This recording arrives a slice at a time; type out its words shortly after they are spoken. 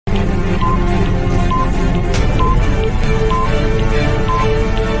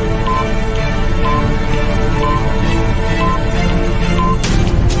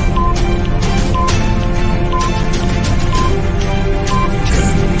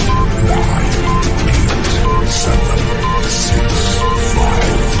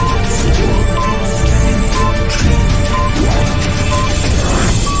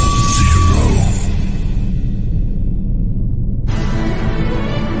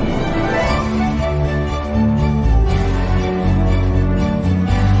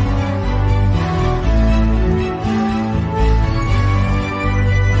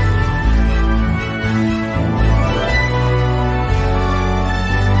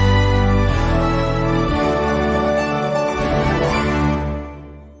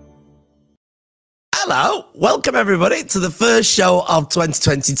Hello, welcome everybody to the first show of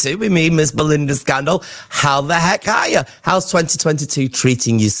 2022 with me, Miss Belinda Scandal. How the heck are you? How's 2022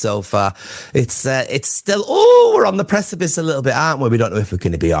 treating you so far? It's still, we're on the precipice a little bit, aren't we? We don't know if we're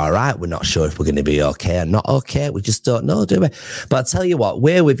going to be all right. We're not sure if we're going to be okay or not okay. We just don't know, do we? But I'll tell you what,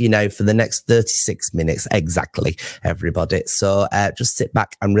 we're with you now for the next 36 minutes exactly, everybody. So just sit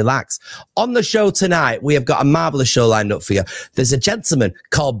back and relax. On the show tonight, we have got a marvellous show lined up for you. There's a gentleman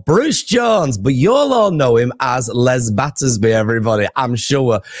called Bruce Jones, but you'll all know him as Les Battersby, everybody, I'm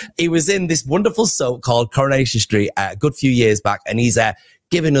sure. He was in this wonderful soap called Coronation Street a good few years back, and he's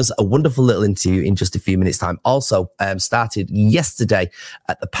giving us a wonderful little interview in just a few minutes' time. Also, started yesterday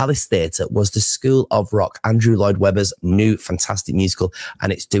at the Palace Theatre was the School of Rock, Andrew Lloyd Webber's new fantastic musical,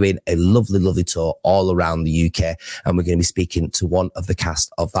 and it's doing a lovely, lovely tour all around the UK, and we're going to be speaking to one of the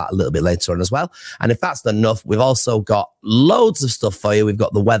cast of that a little bit later on as well. And if that's not enough, we've also got loads of stuff for you. We've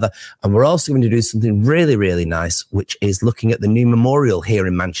got the weather, and we're also going to do something really, really nice, which is looking at the new memorial here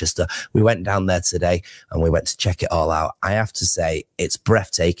in Manchester. We went down there today, and we went to check it all out. I have to say, it's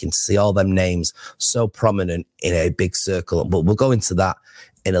breathtaking to see all them names so prominent in a big circle, but we'll go into that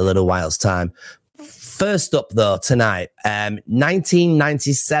in a little while's time. First up, though, tonight,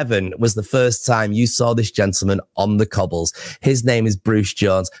 1997 was the first time you saw this gentleman on the cobbles. His name is Bruce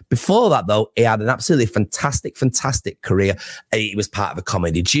Jones. Before that, though, he had an absolutely fantastic, fantastic career. He was part of a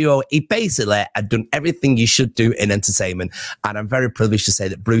comedy duo. He basically had done everything you should do in entertainment, and I'm very privileged to say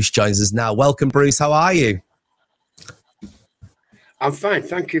that Bruce joins us now. Welcome, Bruce. How are you? I'm fine.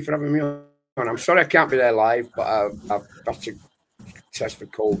 Thank you for having me on. I'm sorry I can't be there live, but I've got to test for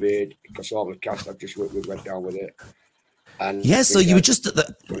COVID because all the cast I've just worked with went down with it. And yeah, so you were just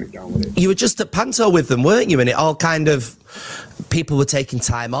at Panto with them, weren't you? And it all kind of, people were taking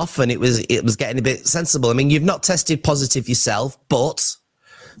time off, and it was getting a bit sensible. I mean, you've not tested positive yourself, but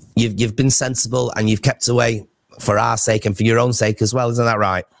you've been sensible and you've kept away for our sake and for your own sake as well. Isn't that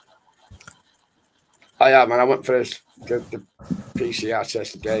right? I am, and I went for the PCR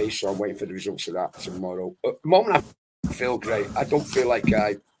test today, so I'm waiting for the results of that tomorrow. At the moment, I feel great. I don't feel like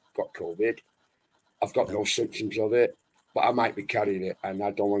I got COVID. I've got no symptoms of it, but I might be carrying it, and I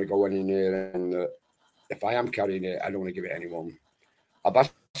don't want to go any near. And if I am carrying it, I don't want to give it anyone. I've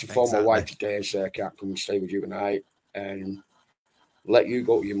asked to phone my wife today and say I can't come and stay with you tonight, and let you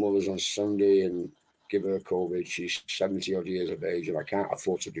go to your mother's on Sunday and give her COVID. She's 70 odd years of age, and I can't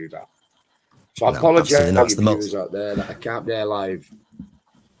afford to do that. So I apologise to the viewers out there that I can't be there live.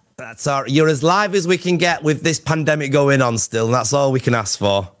 That's all right. You're as live as we can get with this pandemic going on still, and that's all we can ask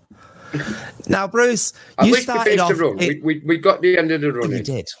for. Now, Bruce, you started off... We got the end of the run. You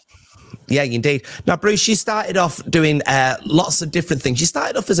did. Yeah, indeed. Now, Bruce, you started off doing lots of different things. You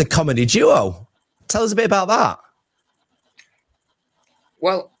started off as a comedy duo. Tell us a bit about that.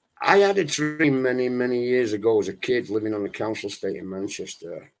 Well, I had a dream many, many years ago as a kid living on the council estate in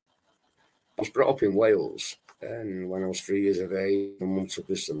Manchester. I was brought up in Wales, and when I was 3 years of age, my mum took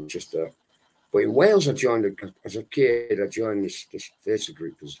us to Manchester. But in Wales, I joined as a kid. I joined this theatre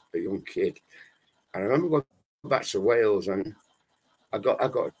group as a young kid, and I remember going back to Wales, and I got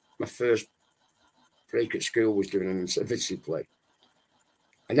my first break at school was doing an incidentity play.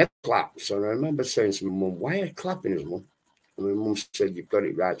 I never clapped, so I remember saying to my mum, "Why are you clapping, us, Mum?" And my mum said, "You've got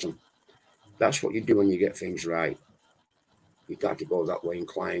it right, son. That's what you do when you get things right. You got to go that way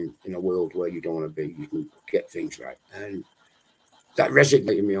inclined in a world where you don't want to be. You can get things right." And that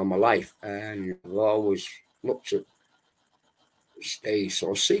resonated in me all my life. And I've always looked at stage.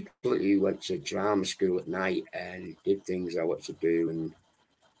 So I secretly went to drama school at night and did things I wanted to do.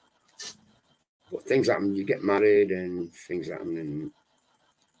 But things happen, you get married and things happen, and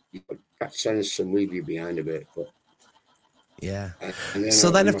that tends to leave you behind a bit. But yeah. And then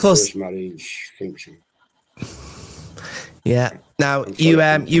so then, of course, first marriage, things. Yeah. Now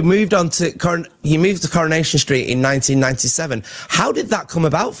you moved on to Coronation Street in 1997. How did that come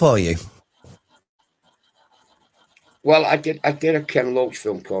about for you? Well, I did a Ken Loach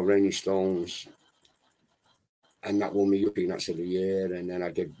film called Rainy Stones, and that won me European Actor of the Year. And then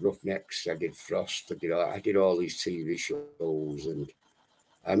I did Roughnecks, I did Frost, I did all these TV shows. And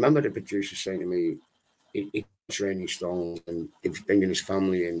I remember the producer saying to me, "It's Rainy Stones," and he was bringing his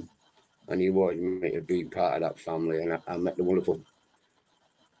family in. And he wanted me to be part of that family. And I met the wonderful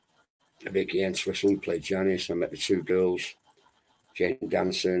Vicky Entwistle, who played Janice. I met the two girls, Jane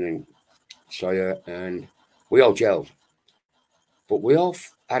Danson and Sawyer, and we all gelled. But we all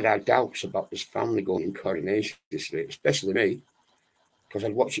had our doubts about this family going in Coronation Street, especially me, because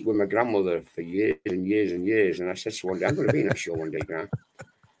I'd watched it with my grandmother for years and years and years. And I said to her one day, "I'm going to be in that show one day, Gran."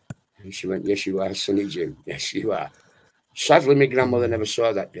 And she went, "Yes, you are, Sonny Jim. Yes, you are." Sadly, my grandmother never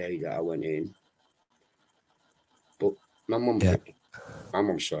saw that day that I went in. My mum Yeah. my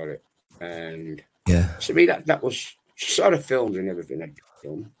mum saw it, and Yeah. to me that was sort of films and everything I'd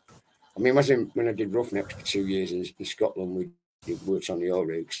done. I mean, when I did Roughnecks for 2 years in Scotland, we did works on the oil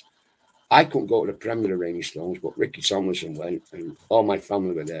rigs. I couldn't go to the premiere of Rainy Stones, but Ricky Tomlinson went, and all my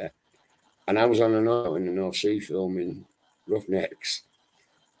family were there. And I was on an oil in the North Sea filming Roughnecks,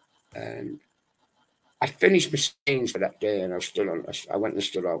 and I finished my scenes for that day, and I went and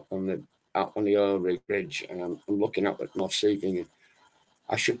stood out on the oil rig bridge, and I'm looking up at North Sea thinking,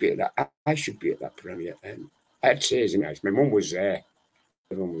 I should be at that. I should be at that premiere. And I had tears in my eyes. My mum was there.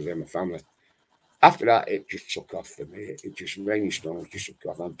 Everyone was there. My family. After that, it just took off for me. It just Rainy Stones just took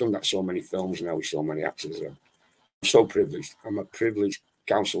off. I've done that so many films now with so many actors. I'm so privileged. I'm a privileged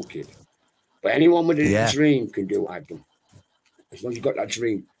council kid. But anyone with a dream can do what I've done. As long as you've got that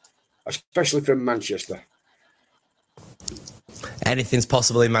dream, especially from Manchester. Anything's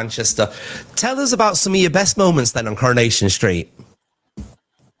possible in Manchester. Tell us about some of your best moments then on Coronation Street.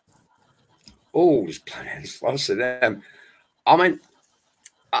 Oh, there's lots of them. I mean,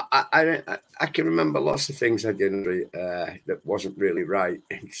 I can remember lots of things I did that wasn't really right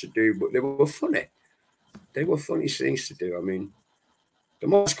to do, but they were funny. They were funny things to do. I mean, the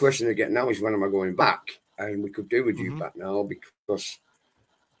most question I get now is when am I going back? And we could do with you back now because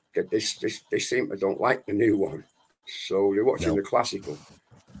they seem to don't like the new one, so they're watching the classical.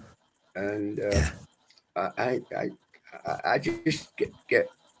 And I just get.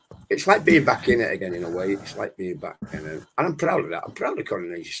 It's like being back in it again in a way. It's like being back in it. And I'm proud of that. I'm proud of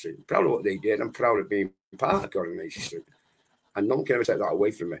Coronation Street. I'm proud of what they did. I'm proud of being part of Coronation Street. And no one can ever take that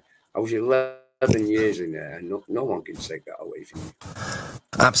away from me. I was 11 years in there, and no one can take that away from me.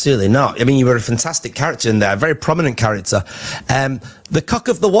 Absolutely not. I mean, you were a fantastic character in there, a very prominent character. The cock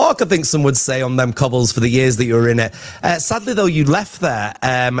of the walk, I think some would say, on them cobbles for the years that you were in it. Sadly, though, you left there,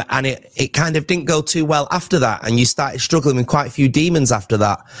 and it kind of didn't go too well after that, and you started struggling with quite a few demons after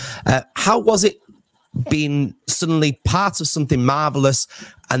that. How was it being suddenly part of something marvellous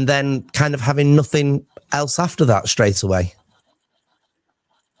and then kind of having nothing else after that straight away?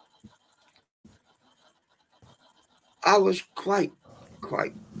 I was quite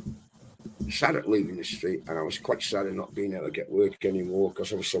sad at leaving the street, and I was quite sad at not being able to get work anymore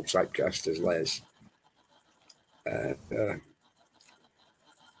because I was so typecast as Les.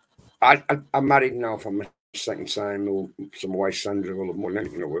 I'm married now for my second time to my wife Sandra, who I love more than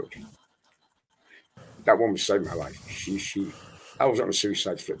anything in the world. That woman saved my life. I was on a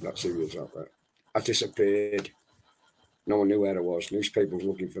suicide flip that 2 years out there. I disappeared. No one knew where I was. Newspaper was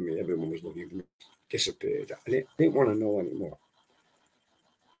looking for me. Everyone was looking for me. Disappeared. I didn't want to know anymore.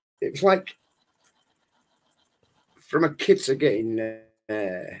 It was like from a kid to getting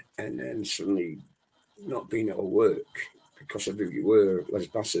there and then suddenly not being able to work because of who you were, Les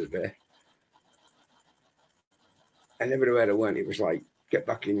Bassett. And everywhere I went, it was like, get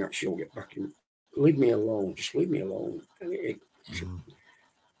back in that show, get back in. Leave me alone. Just leave me alone. And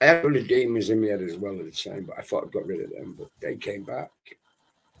I had the demons in my head as well at the time, but I thought I'd got rid of them, but they came back.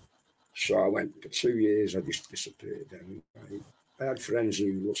 So I went for 2 years, I just disappeared. And I had friends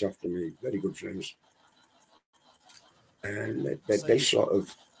who looked after me, very good friends. And they sort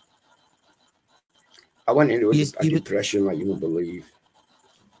of... I went into a depression like you won't believe.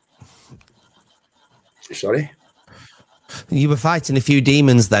 Sorry? You were fighting a few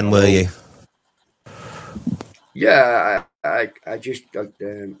demons then, were you? Yeah, I just got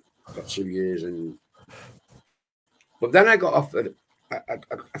 2 years, but then I got offered.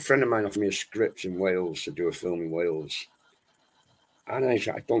 A friend of mine offered me a script in Wales to do a film in Wales, and I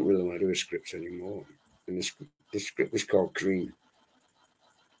said I don't really want to do a script anymore. And the script was called Cream,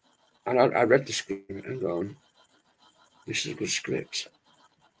 and I read the script and gone, this is a good script.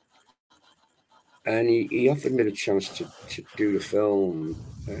 And he offered me the chance to do the film,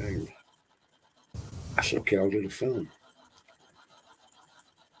 and I said, okay, I'll do the film.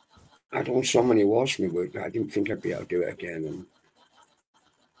 I'd done so many awards for my work that I didn't think I'd be able to do it again. And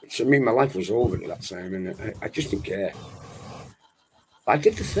so, I mean, my life was over at that time, and I just didn't care. I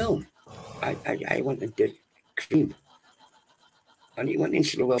did the film. I went and did Cream. And it went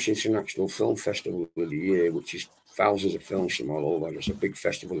into the Welsh International Film Festival of the year, which is thousands of films from all over. There's a big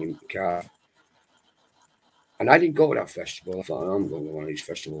festival in Cardiff. And I didn't go to that festival. I thought, I'm going to one of these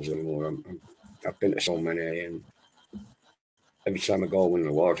festivals anymore. I've been to so many, and every time I go, I win an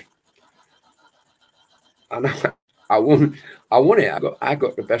award. And I won it. I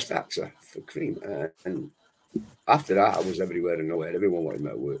got the best actor for Cream. And after that, I was everywhere and nowhere. Everyone wanted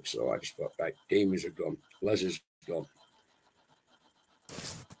my work. So I just thought, right, demons are gone. Les is gone.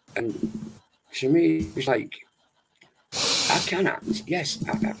 And to me, it's like, I can act. Yes,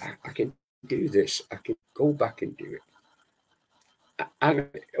 I can do this. I can go back and do it. And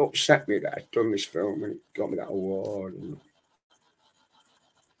it upset me that I'd done this film and it got me that award. And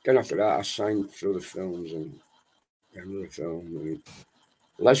then after that, I signed through the films and another film. And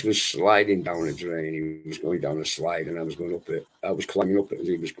Les was sliding down a drain. He was going down a slide, and I was going up it. I was climbing up it as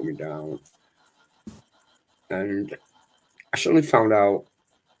he was coming down. And I suddenly found out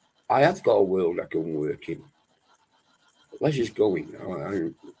I have got a world I can work in. Les is going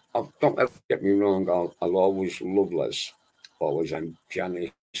now. Don't ever get me wrong. I'll always love Les. Always, and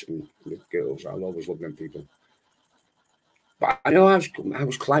Janice and the girls. I'll always love them people. But I know I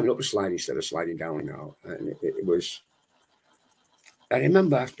was climbing up the slide instead of sliding down now. And it was... I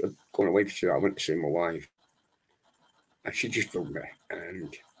remember after going away to see, I went to see my wife. And she just told me.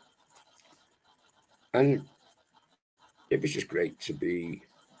 And it was just great to be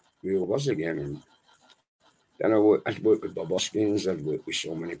who I was again. And then I'd worked with Bob Hoskins. I'd worked with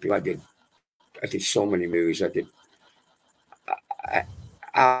so many people. I did so many movies.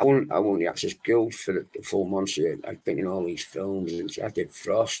 I won the Access Guild for the full months. I'd been in all these films. And I did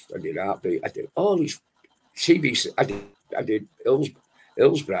Frost. I did Heartbeat. I did all these TV. I did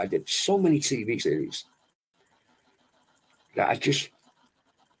Hillsborough. I did so many TV series that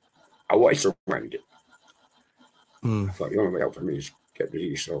I wanted to rent it. I thought the only way out for me is get rid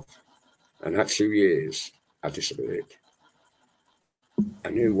of yourself. And that 2 years, I disappeared. I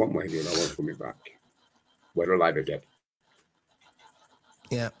knew one way or the other I wasn't coming back, whether alive or dead.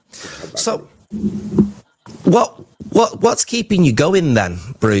 Yeah. So, what's keeping you going then,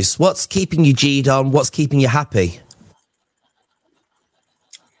 Bruce? What's keeping you G'd on? What's keeping you happy?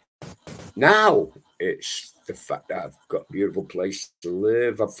 Now it's the fact that I've got a beautiful place to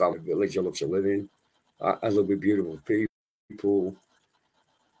live. I've found a village I love to live in. I live with beautiful people.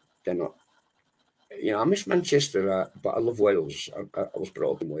 They're not, I miss Manchester, but I love Wales. I was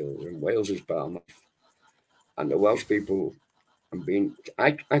brought up in Wales, and Wales is part of my life. And the Welsh people,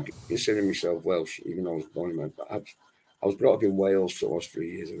 I consider myself Welsh, even though I was born in Manchester. But I was brought up in Wales till I was 3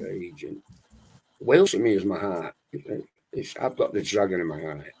 years of age. And Wales to me is my heart. I've got the dragon in my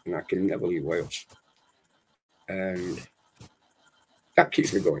heart, and I can never leave Wales. And that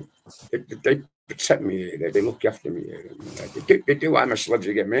keeps me going. They protect me here. They look after me here. They do. I'm a celeb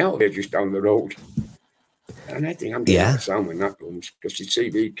to get me out here just down the road. And I think I'm getting the sound when that comes, because the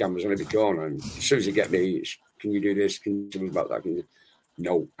TV cameras on every corner. And as soon as you get me, can you do this? Can you tell me about that?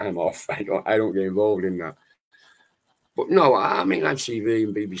 No, I'm off. I don't get involved in that. But no, I mean, ITV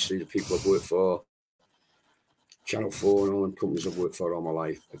and BBC, the people I've worked for, Channel 4 and all them companies I've worked for all my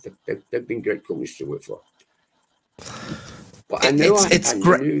life. They've been great companies to work for. But I knew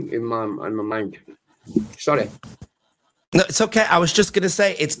I knew in my mind. Sorry. No, it's okay. I was just going to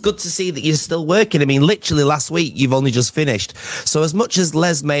say, it's good to see that you're still working. I mean, literally last week, you've only just finished. So as much as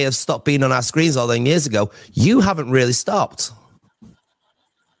Les may have stopped being on our screens all them years ago, you haven't really stopped.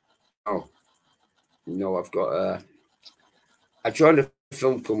 Oh, no, I've got... I joined a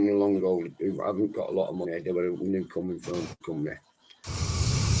film company long ago. I haven't got a lot of money. They were a new coming film company.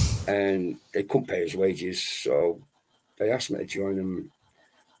 And they couldn't pay his wages, so they asked me to join them.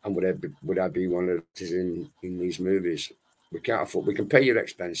 And would I be one of the in these movies? We can't afford. We can pay your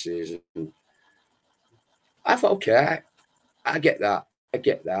expenses. And I thought, okay, I get that.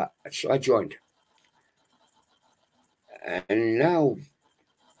 So I joined. And now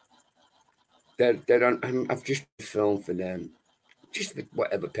they're on. I've just filmed for them. Just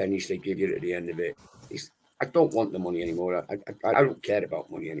whatever pennies they give you at the end of it. I don't want the money anymore. I don't care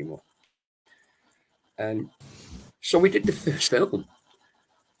about money anymore. And so we did the first film.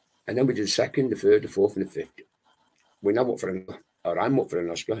 And then we did the second, the third, the fourth, and the fifth. We're now up for I'm up for an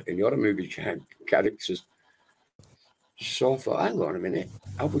Oscar, and you're a movie characters. So I thought, hang on a minute,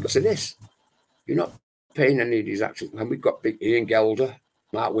 how have we got to this? You're not paying any of these actors. And we've got big Ian Gelder,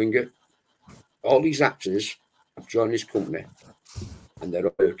 Mark Wingert, all these actors have joined this company, and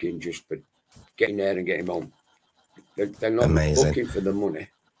they're working just for getting there and getting home. They're not looking for the money.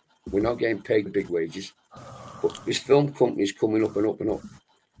 We're not getting paid big wages. But this film company is coming up and up and up.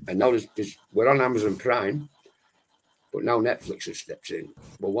 And now we're on Amazon Prime, but now Netflix has stepped in.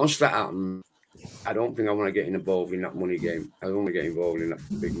 But once that happens, I don't think I want to get involved in that money game. I don't want to get involved in that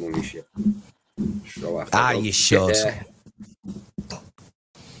big money shit. So I thought, you should.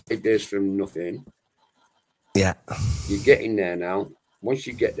 8 days from nothing. Yeah. You're getting there now. Once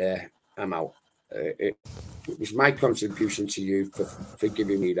you get there, I'm out. It was my contribution to you for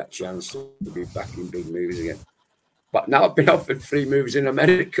giving me that chance to be back in big movies again. But now I've been offered 3 movies in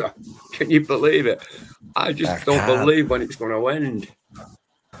America. Can you believe it? I just don't believe when it's going to end.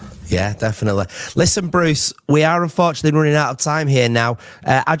 Yeah, definitely. Listen, Bruce, we are unfortunately running out of time here now.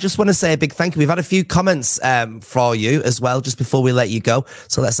 I just want to say a big thank you. We've had a few comments for you as well, just before we let you go.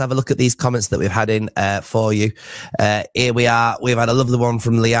 So let's have a look at these comments that we've had in for you. Here we are. We've had a lovely one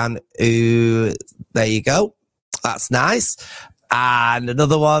from Leanne, who, there you go. That's nice. And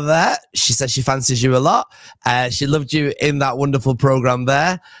another one there. She says she fancies you a lot. She loved you in that wonderful program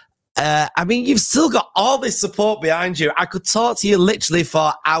there. I mean, you've still got all this support behind you. I could talk to you literally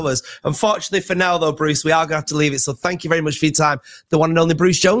for hours. Unfortunately for now, though, Bruce, we are going to have to leave it. So thank you very much for your time. The one and only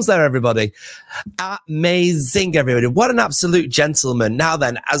Bruce Jones there, everybody. Amazing, everybody. What an absolute gentleman. Now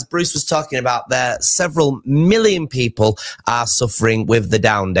then, as Bruce was talking about there, several million people are suffering with the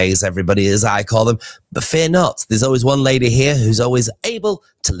down days, everybody, as I call them. But fear not. There's always one lady here who's always able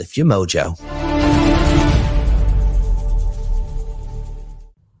to lift your mojo.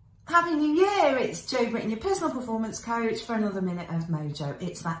 Happy New Year! It's Jo Britton, your personal performance coach, for another minute of mojo.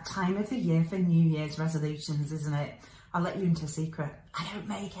 It's that time of the year for New Year's resolutions, isn't it? I'll let you into a secret. I don't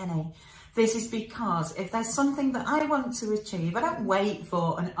make any. This is because if there's something that I want to achieve, I don't wait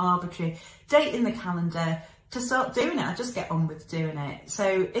for an arbitrary date in the calendar to start doing it. I just get on with doing it.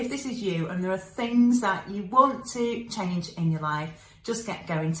 So if this is you and there are things that you want to change in your life, just get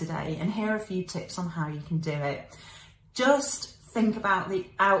going today. And here are a few tips on how you can do it. Just think about the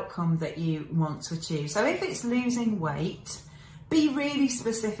outcome that you want to achieve. So if it's losing weight, be really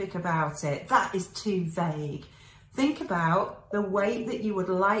specific about it. That is too vague. Think about the weight that you would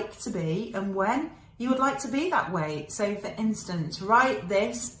like to be and when you would like to be that weight. So for instance, write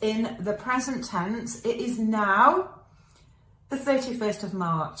this in the present tense. It is now the 31st of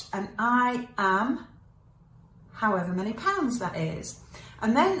March and I am however many pounds that is.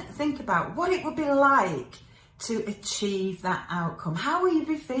 And then think about what it would be like to achieve that outcome. How will you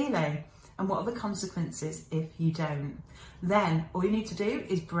be feeling? And what are the consequences if you don't? Then all you need to do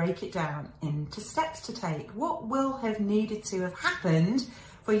is break it down into steps to take. What will have needed to have happened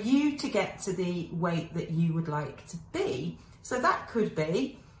for you to get to the weight that you would like to be? So that could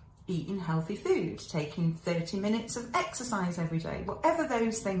be eating healthy food, taking 30 minutes of exercise every day, whatever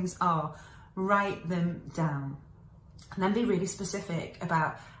those things are, write them down. And then be really specific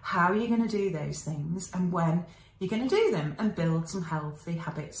about how you're going to do those things and when you're going to do them, and build some healthy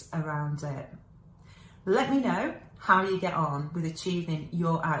habits around it. Let me know how you get on with achieving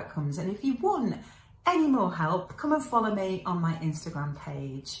your outcomes. And if you want any more help, come and follow me on my Instagram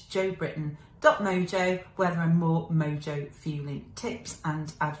page, jobritton.mojo, where there are more mojo fueling tips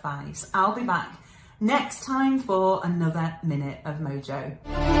and advice. I'll be back next time for another minute of mojo.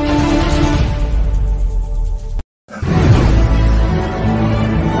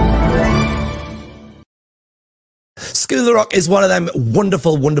 School of Rock is one of them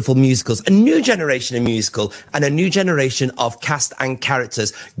wonderful, wonderful musicals. A new generation of musical and a new generation of cast and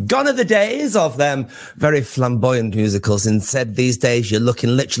characters. Gone are the days of them very flamboyant musicals. Instead, these days, you're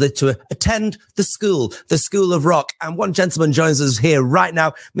looking literally to attend the School of Rock. And one gentleman joins us here right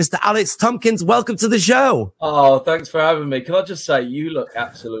now, Mr. Alex Tompkins. Welcome to the show. Oh, thanks for having me. Can I just say, you look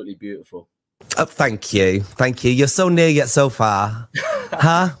absolutely beautiful. Oh, thank you. Thank you. You're so near yet so far.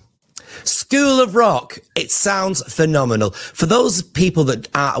 Huh? School of Rock. It sounds phenomenal. For those people that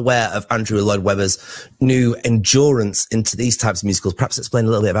aren't aware of Andrew Lloyd Webber's new endurance into these types of musicals, perhaps explain a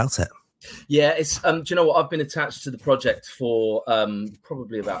little bit about it. Yeah, it's do you know what? I've been attached to the project for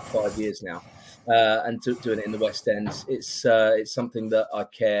probably about 5 years now, and doing it in the West End. It's something that I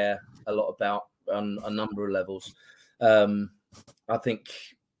care a lot about on a number of levels. I think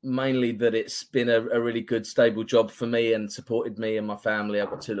mainly that it's been a really good, stable job for me and supported me and my family.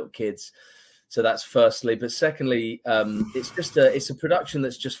 I've got 2 little kids. So that's firstly. But secondly, it's a production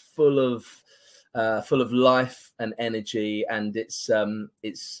that's just full of life and energy. And it's quite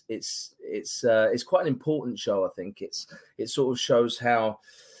an important show, I think. It sort of shows how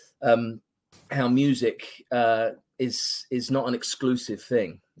music is not an exclusive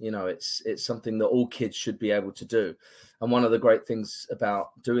thing. You know, it's something that all kids should be able to do. And one of the great things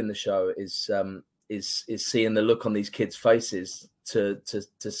about doing the show is seeing the look on these kids' faces to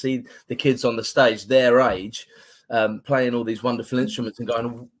see the kids on the stage, their age, playing all these wonderful instruments and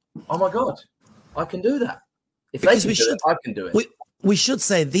going, oh my God, I can do that. If they can do it, I can do it. We should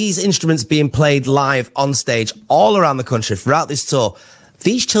say these instruments being played live on stage all around the country throughout this tour.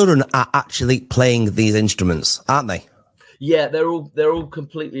 These children are actually playing these instruments, aren't they? Yeah, they're all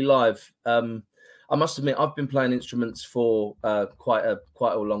completely live. I must admit, I've been playing instruments for quite a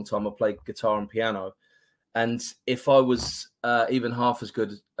long time. I play guitar and piano, and if I was even half as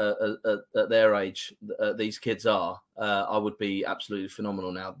good at their age, these kids are, I would be absolutely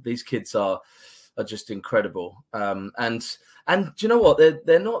phenomenal now. These kids are just incredible, and And do you know what?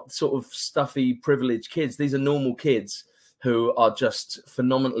 They're not sort of stuffy, privileged kids. These are normal kids who are just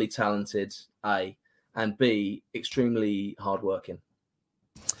phenomenally talented, A, and B, extremely hardworking.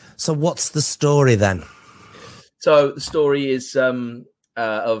 So what's the story then? So the story is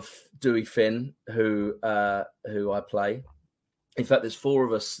of Dewey Finn, who I play. In fact, there's 4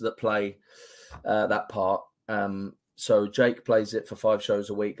 of us that play that part. So Jake plays it for 5 shows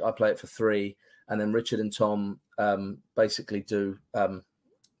a week. I play it for 3. And then Richard and Tom basically do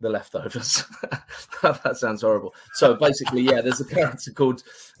the leftovers. That sounds horrible. So basically, yeah, there's a character called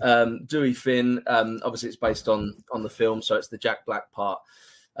Dewey Finn. Obviously, it's based on the film. So it's the Jack Black part,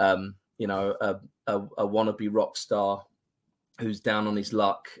 you know, a wannabe rock star who's down on his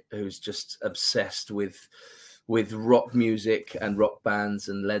luck, who's just obsessed with rock music and rock bands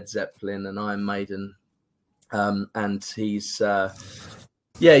and Led Zeppelin and Iron Maiden. And he's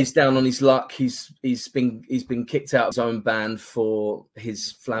down on his luck. He's been kicked out of his own band for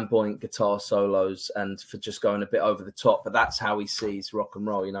his flamboyant guitar solos and for just going a bit over the top. But that's how he sees rock and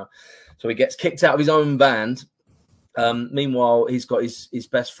roll, you know. So he gets kicked out of his own band. Meanwhile, he's got his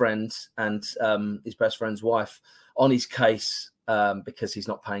best friend and his best friend's wife on his case because he's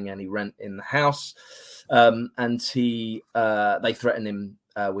not paying any rent in the house, and they threaten him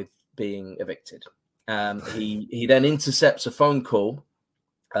with being evicted. He then intercepts a phone call,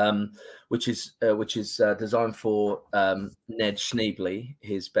 which is designed for Ned Schneebly,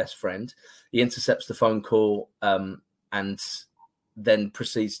 his best friend. He intercepts the phone call and then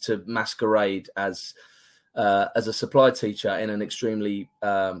proceeds to masquerade as a supply teacher in an extremely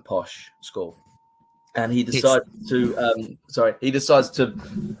posh school. And he decides to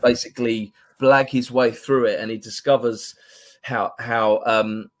basically blag his way through it, and he discovers how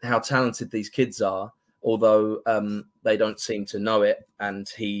talented these kids are, although they don't seem to know it. And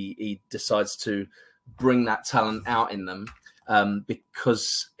he decides to bring that talent out in them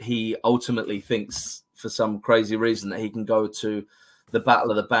because he ultimately thinks, for some crazy reason, that he can go to the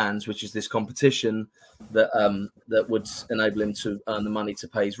Battle of the Bands, which is this competition that would enable him to earn the money to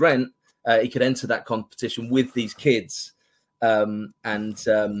pay his rent. He could enter that competition with these kids, well,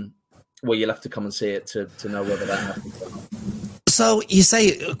 you'll have to come and see it to know whether that happens or not. So you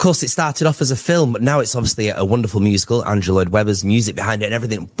say, of course, it started off as a film, but now it's obviously a wonderful musical. Andrew Lloyd Webber's music behind it and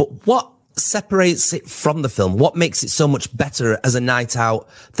everything. But what separates it from the film? What makes it so much better as a night out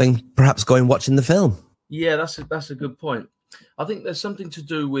than perhaps going watching the film? Yeah, that's a good point. I think there's something to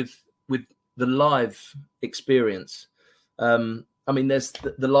do with the live experience. I mean, there's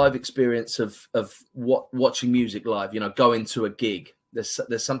the live experience of watching music live. You know, going to a gig.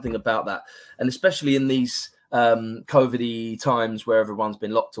 There's something about that, and especially in these COVID-y times where everyone's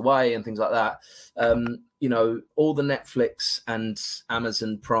been locked away and things like that. You know, all the Netflix and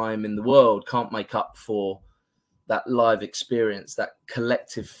Amazon Prime in the world can't make up for that live experience, that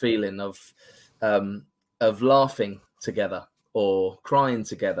collective feeling of laughing together, or crying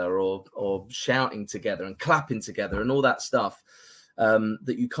together, or shouting together and clapping together and all that stuff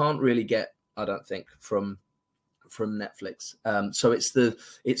that you can't really get, I don't think, from Netflix. So it's the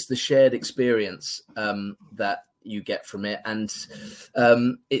shared experience that you get from it, and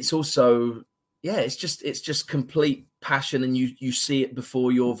it's also, it's just complete passion, and you see it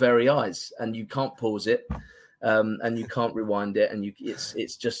before your very eyes, and you can't pause it, and you can't rewind it, and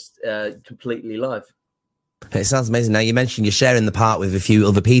it's just completely live. It sounds amazing. Now, you mentioned you're sharing the part with a few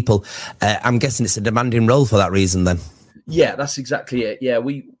other people. I'm guessing it's a demanding role for that reason then. Yeah, that's exactly it. Yeah,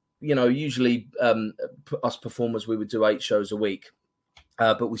 we, usually us performers, we would do 8 shows a week,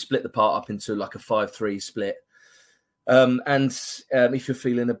 but we split the part up into like a 5-3 split. And if you're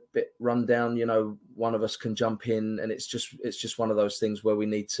feeling a bit run down, one of us can jump in, and it's just one of those things where we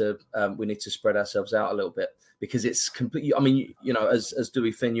need to spread ourselves out a little bit, because it's complete. I mean, as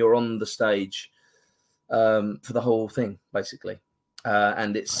Dewey Finn, you're on the stage for the whole thing, basically.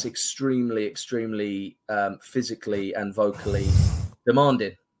 And it's extremely, extremely physically and vocally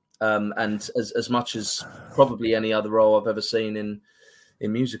demanding. And as much as probably any other role I've ever seen in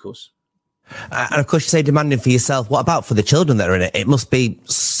musicals. And of course, you say demanding for yourself. What about for the children that are in it? It must be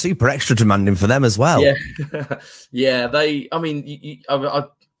super extra demanding for them as well. Yeah, yeah.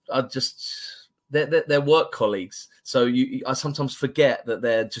 They're work colleagues. So I sometimes forget that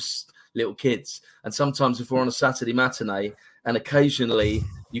they're just little kids. And sometimes if we're on a Saturday matinee, and occasionally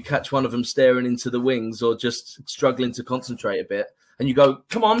you catch one of them staring into the wings or just struggling to concentrate a bit, and you go,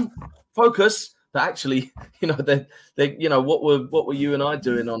 "Come on, focus." But actually, they what were you and I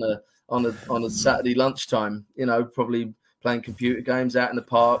doing on a Saturday lunchtime? Probably playing computer games out in the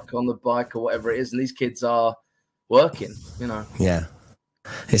park, on the bike, or whatever it is. And these kids are working. Yeah.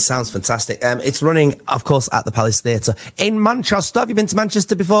 It sounds fantastic. It's running, of course, at the Palace Theatre in Manchester. Have you been to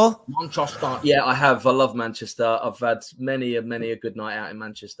Manchester before? Manchester, yeah, I have. I love Manchester. I've had many a good night out in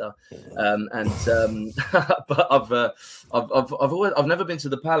Manchester, but I've never been to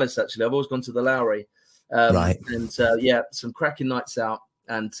the Palace actually. I've always gone to the Lowry, Right. And yeah, some cracking nights out,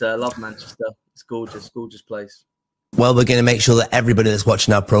 and love Manchester. It's gorgeous place. Well, we're going to make sure that everybody that's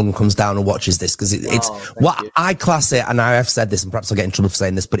watching our program comes down and watches this, because it's what I class it, and I have said this, and perhaps I'll get in trouble for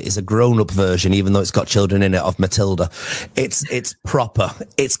saying this, but it is a grown-up version, even though it's got children in it, of Matilda. It's proper.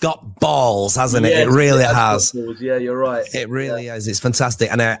 It's got balls, hasn't it? It really has. Yeah, you're right. It really is. It's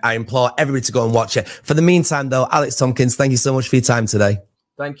fantastic, and I implore everybody to go and watch it. For the meantime, though, Alex Tompkins, thank you so much for your time today.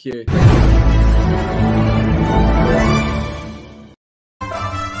 Thank you.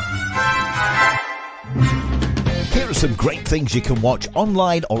 Some great things you can watch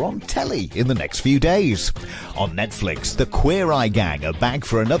online or on telly in the next few days. On Netflix, the Queer Eye Gang are back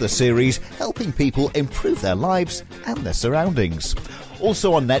for another series helping people improve their lives and their surroundings.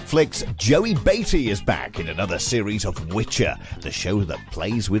 Also on Netflix, Joey Beatty is back in another series of Witcher, the show that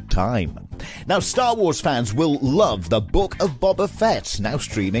plays with time. Now, Star Wars fans will love The Book of Boba Fett, now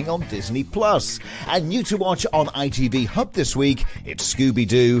streaming on Disney+. And new to watch on ITV Hub this week, it's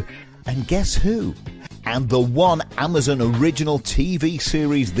Scooby-Doo. And guess who? And the one Amazon original TV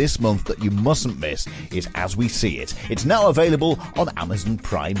series this month that you mustn't miss is As We See It. It's now available on Amazon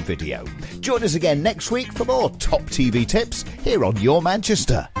Prime Video. Join us again next week for more top TV tips here on Your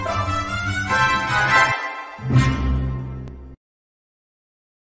Manchester.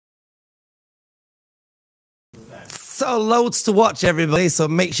 So loads to watch, everybody, so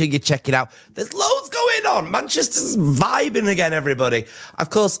make sure you check it out. There's loads going on. Manchester's vibing again, everybody.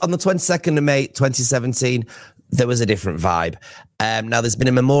 Of course, on the 22nd of May 2017, there was a different vibe. Now, there's been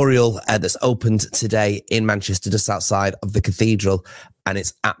a memorial that's opened today in Manchester, just outside of the cathedral, and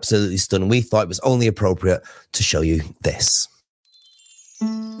it's absolutely stunning. We thought it was only appropriate to show you this.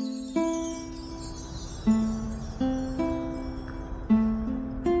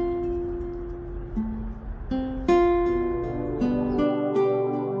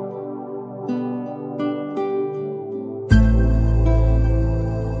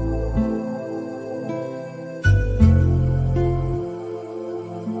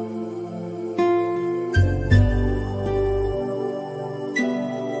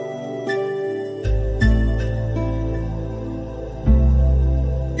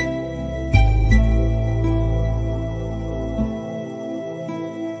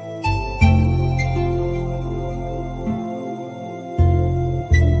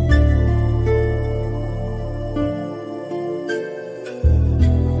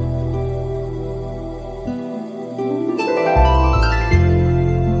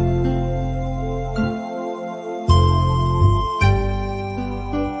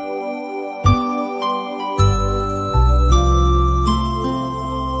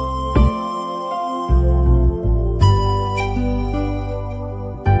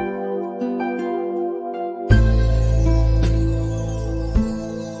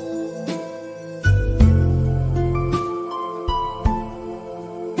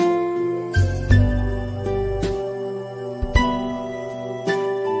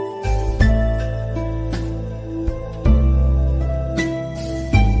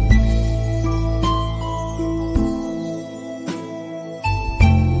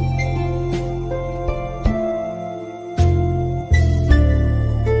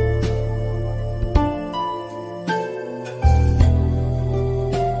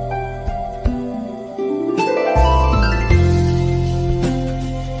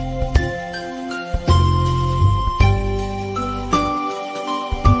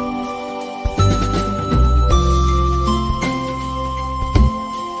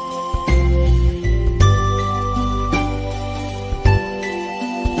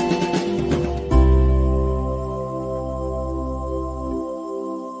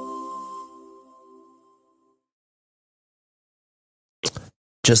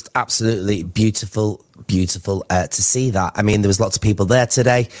 Just absolutely beautiful to see that. I mean, there was lots of people there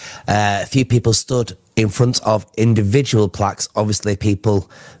today. A few people stood in front of individual plaques, obviously people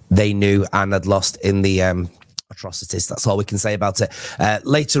they knew and had lost in the atrocities. That's all we can say about it.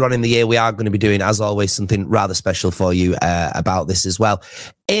 Later on in the year, we are going to be doing, as always, something rather special for you about this as well.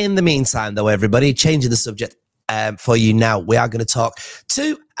 In the meantime, though, everybody, changing the subject for you now, we are going to talk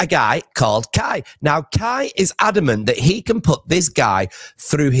to a guy called Kai. Now, Kai is adamant that he can put this guy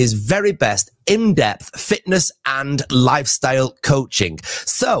through his very best in-depth fitness and lifestyle coaching.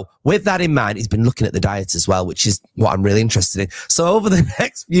 So with that in mind, he's been looking at the diet as well, which is what I'm really interested in. So over the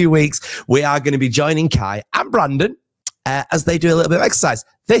next few weeks, we are going to be joining Kai and Brandon as they do a little bit of exercise.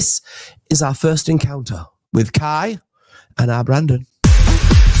 This is our first encounter with Kai and our Brandon.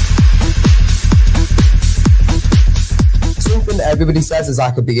 Something that everybody says is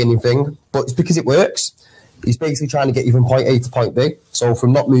like a beginning thing, but it's because it works. He's basically trying to get you from point A to point B. So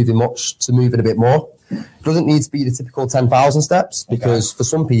from not moving much to moving a bit more. It doesn't need to be the typical 10,000 steps, because for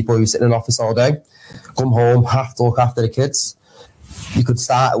some people who sit in an office all day, come home, have to look after the kids, you could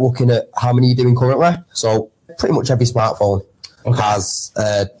start looking at how many you're doing currently. So pretty much every smartphone has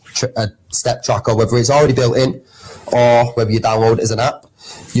a step tracker, whether it's already built in or whether you download it as an app.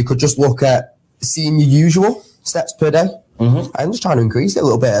 You could just look at seeing your usual steps per day and just trying to increase it a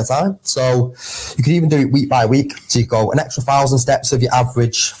little bit at a time. So you could even do it week by week. So you go an extra 1,000 steps of your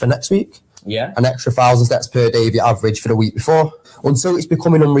average for next week. Yeah. An extra 1,000 steps per day of your average for the week before, until it's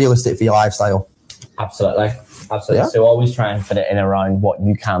becoming unrealistic for your lifestyle. Absolutely. Yeah. So always try and fit it in around what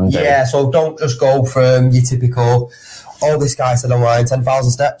you can do. Yeah, so don't just go from your typical, this guy said online,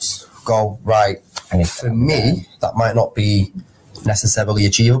 10,000 steps. Go, right. And for me, that might not be necessarily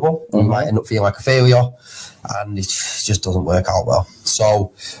achievable. You might end up feeling like a failure, and it just doesn't work out well.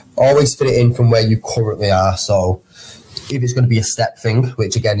 So always fit it in from where you currently are. So if it's going to be a step thing,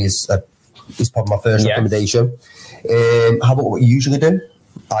 which again is probably my first recommendation, have a look what you usually do.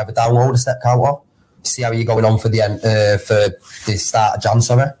 Either download a step counter, see how you're going on for the end for the start of Jan,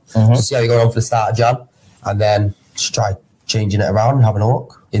 So see how you're going on for the start of Jan, and then just try changing it around and having a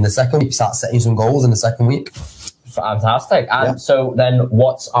look. In the second week, start setting some goals in the second week. Fantastic. And so then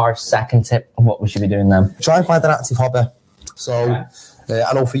what's our second tip of what we should be doing then? Try and find an active hobby. So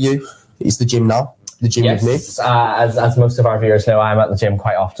I know for you, it's the gym now. The gym with me. As most of our viewers know, I'm at the gym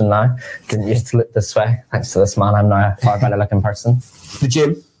quite often now. Didn't used to look this way. Thanks to this man, I'm now a far better looking person. The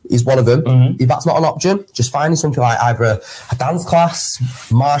gym is one of them. If that's not an option, just finding something like either a dance class,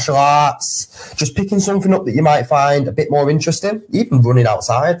 martial arts, just picking something up that you might find a bit more interesting. Even running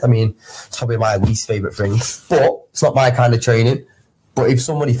outside. I mean, it's probably my least favourite thing, but it's not my kind of training. But if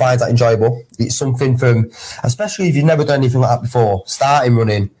somebody finds that enjoyable, it's something from, especially if you've never done anything like that before, starting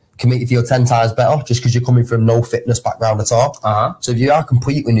running can make you feel 10 times better just because you're coming from no fitness background at all. So if you are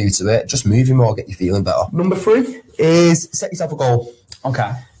completely new to it, just moving more, get you feeling better. Number 3 is set yourself a goal.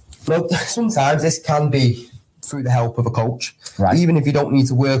 Okay. Well, sometimes this can be through the help of a coach. Right. Even if you don't need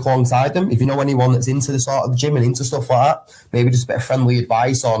to work alongside them, if you know anyone that's into the sort of the gym and into stuff like that, maybe just a bit of friendly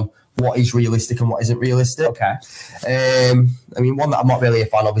advice on what is realistic and what isn't realistic. Okay. I mean, one that I'm not really a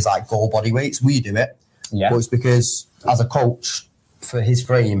fan of is like goal body weights. We do it. Yeah. But it's because as a coach, for his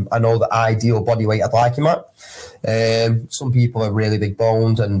frame, I know the ideal body weight I'd like him at. Some people are really big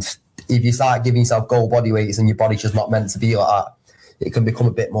boned, and if you start giving yourself goal body weights and your body's just not meant to be like that, it can become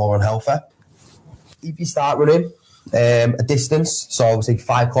a bit more unhealthy. If you start running a distance, so obviously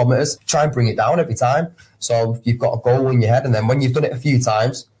 5 kilometers, try and bring it down every time. So you've got a goal in your head, and then when you've done it a few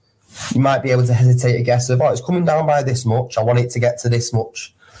times, you might be able to hesitate a guess of, it's coming down by this much. I want it to get to this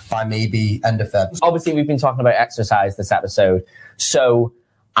much by maybe end of Feb. Obviously, we've been talking about exercise this episode. So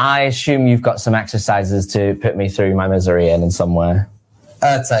I assume you've got some exercises to put me through my misery in some way.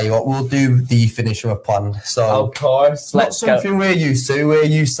 I'll tell you what, we'll do the finisher of plan. So of course, let's go. Something we're used to. We're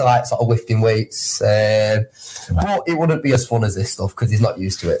used to like sort of lifting weights. But it wouldn't be as fun as this stuff because he's not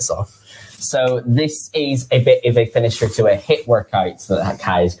used to it. So this is a bit of a finisher to a HIIT workout that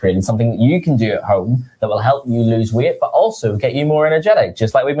Kai is creating, something that you can do at home that will help you lose weight, but also get you more energetic,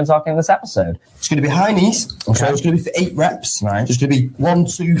 just like we've been talking in this episode. It's going to be high knees. Okay. So it's going to be for 8 reps. Right. It's going to be 1,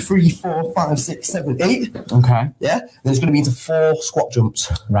 2, 3, 4, 5, 6, 7, 8. Okay. Yeah. Then it's going to be into 4 squat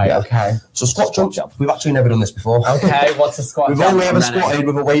jumps. Right. Yeah. Okay. So squat jumps. We've actually never done this before. Okay. What's a squat jump? We've only ever squatted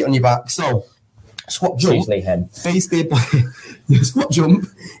with a weight on your back. So squat jump. Usually him. Basically, the squat jump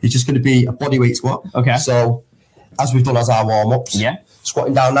is just going to be a bodyweight squat. Okay. So, as we've done as our warm-ups,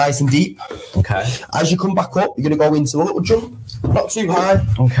 squatting down nice and deep. Okay. As you come back up, you're going to go into a little jump, not too high.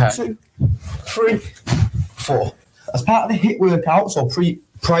 Okay. 2, 3, 4. As part of the HIIT workout, so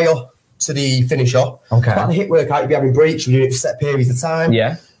prior to the finisher, part of the HIIT workout, you'll be having breaks, you're doing it for set periods of time.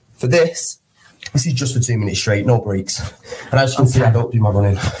 Yeah. For this is just for 2 minutes straight, no breaks. And as you can see, I don't do my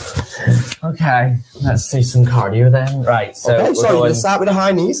running. Okay, let's do some cardio then. Right, so you're going to start with the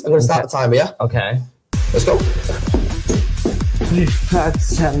high knees. I'm going to start the timer, yeah? Okay. Let's go. 3, 5,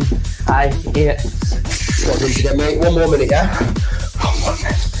 7, 8. Squat jumps again, mate. 1 more minute, yeah? 1 more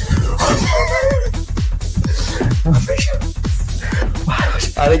minute.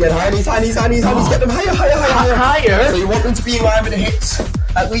 And again, high knees. Get them higher. Higher? So you want them to be in line with the hips,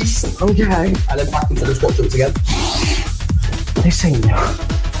 at least. Okay. And then back into the squat jumps again. Listen.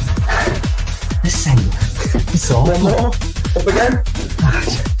 It's all. 1 more. Up again.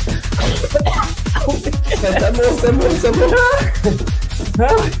 10 more.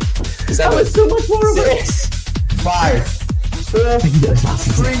 That was so much more of it. 6, 5, 4,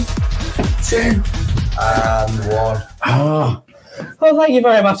 3, 2, and 1. Oh, well, thank you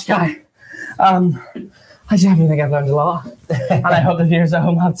very much, Kai. I genuinely think I've learned a lot, and I hope the viewers at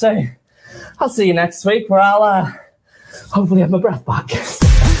home have too. I'll see you next week, where I'll hopefully have my breath back.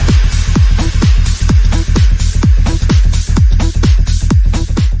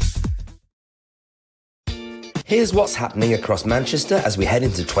 Here's what's happening across Manchester as we head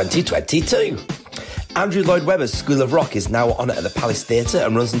into 2022. Andrew Lloyd Webber's School of Rock is now on at the Palace Theatre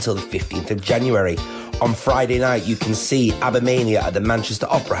and runs until the 15th of January. On Friday night, you can see Abermania at the Manchester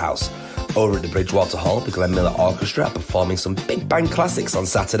Opera House. Over at the Bridgewater Hall, the Glenn Miller Orchestra are performing some big band classics on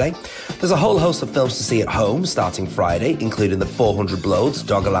Saturday. There's a whole host of films to see at home starting Friday, including The 400 Blows,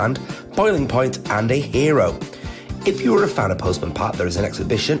 Doggerland, Boiling Point and A Hero. If you are a fan of Postman Pat, there is an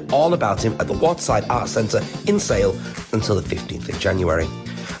exhibition all about him at the Waterside Arts Centre in sale until the 15th of January.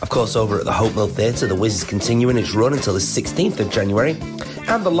 Of course, over at the Hope Mill Theatre, The Wiz is continuing its run until the 16th of January,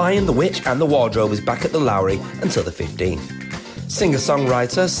 and The Lion, the Witch and the Wardrobe is back at the Lowry until the 15th.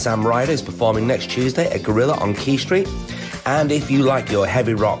 Singer-songwriter Sam Ryder is performing next Tuesday at Gorilla on Key Street, and if you like your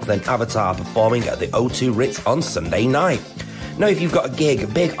heavy rock, then Avatar are performing at the O2 Ritz on Sunday night. Now, if you've got a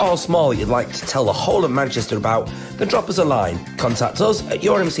gig, big or small, that you'd like to tell the whole of Manchester about, then drop us a line. Contact us at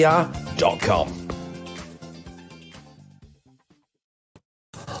yourmcr.com.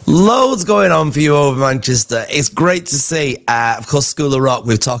 Loads going on for you over Manchester. It's great to see. Of course, School of Rock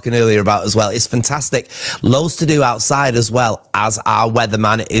we were talking earlier about as well. It's fantastic. Loads to do outside as well, as our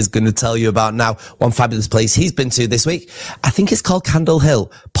weatherman is going to tell you about now. One fabulous place he's been to this week. I think it's called Candle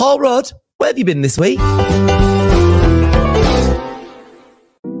Hill. Paul Rudd, where have you been this week?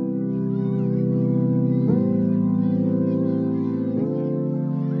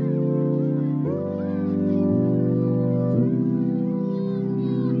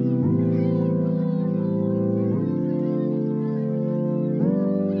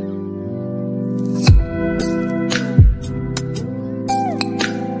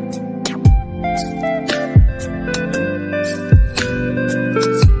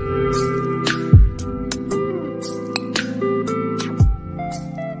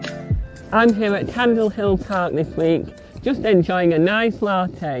 I'm here at Candle Hill Park this week, just enjoying a nice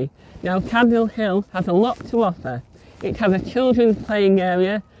latte. Now, Candle Hill has a lot to offer. It has a children's playing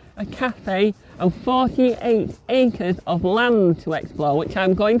area, a cafe, and 48 acres of land to explore, which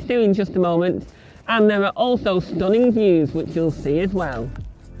I'm going to do in just a moment. And there are also stunning views, which you'll see as well.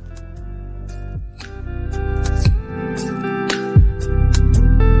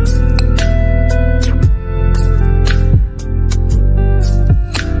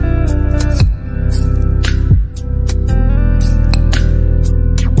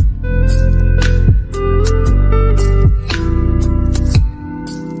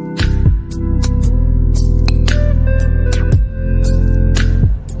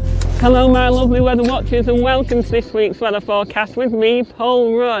 Hello my lovely weather watchers, and welcome to this week's weather forecast with me,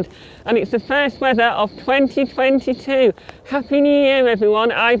 Paul Rudd. And it's the first weather of 2022. Happy New Year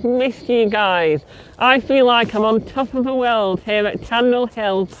everyone, I've missed you guys. I feel like I'm on top of the world here at Candle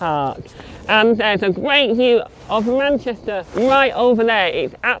Hill Park. And there's a great view of Manchester right over there.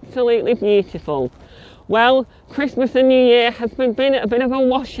 It's absolutely beautiful. Well, Christmas and New Year has been a bit of a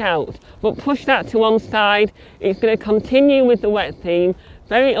washout, but push that to one side. It's going to continue with the wet theme.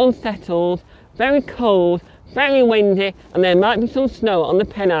 Very unsettled, very cold, very windy, and there might be some snow on the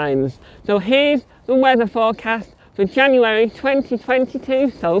Pennines. So here's the weather forecast for January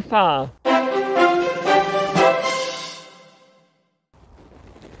 2022 so far.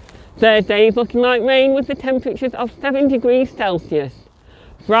 Thursday is looking like rain with the temperatures of 7 degrees Celsius.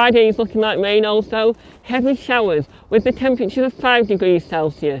 Friday is looking like rain also, heavy showers with the temperatures of 5 degrees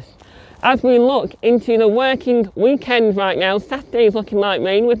Celsius. As we look into the working weekend right now, Saturday is looking like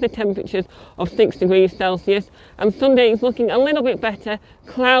rain with the temperatures of 6 degrees Celsius, and Sunday is looking a little bit better,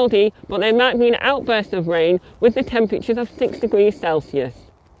 cloudy, but there might be an outburst of rain with the temperatures of 6 degrees Celsius.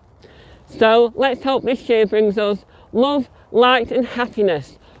 So let's hope this year brings us love, light and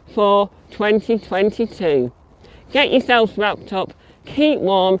happiness for 2022. Get yourselves wrapped up, keep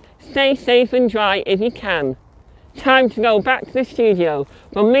warm, stay safe and dry if you can. Time to go back to the studio.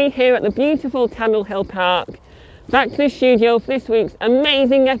 From me here at the beautiful Candle Hill Park, back to the studio for this week's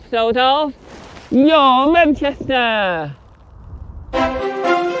amazing episode of Your Manchester.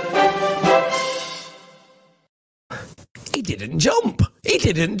 He didn't jump. He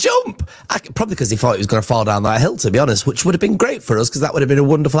didn't jump. Probably because he thought he was going to fall down that hill, to be honest, which would have been great for us because that would have been a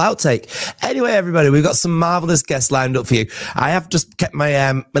wonderful outtake. Anyway, everybody, we've got some marvellous guests lined up for you. I have just kept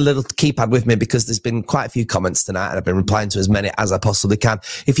my my little keypad with me because there's been quite a few comments tonight and I've been replying to as many as I possibly can.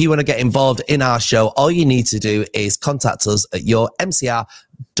 If you want to get involved in our show, all you need to do is contact us at yourmcr.com.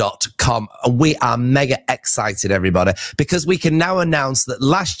 And we are mega excited, everybody, because we can now announce that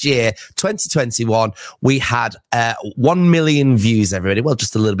last year, 2021, we had 1 million views, everybody. Well,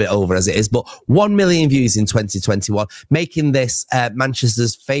 just a little bit over as it is, but 1 million views in 2021, making this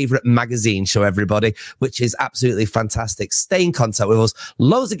Manchester's favourite magazine show, everybody, which is absolutely fantastic. Stay in contact with us.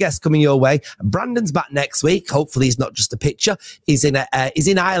 Loads of guests coming your way. Brandon's back next week. Hopefully he's not just a picture. He's in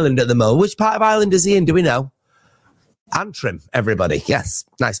Ireland at the moment. Which part of Ireland is he in? Do we know? Antrim, everybody. Yes,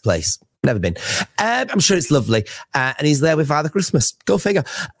 nice place. Never been. I'm sure it's lovely. And he's there with Father Christmas. Go figure.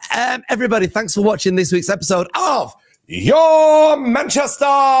 Everybody, thanks for watching this week's episode of Your Manchester.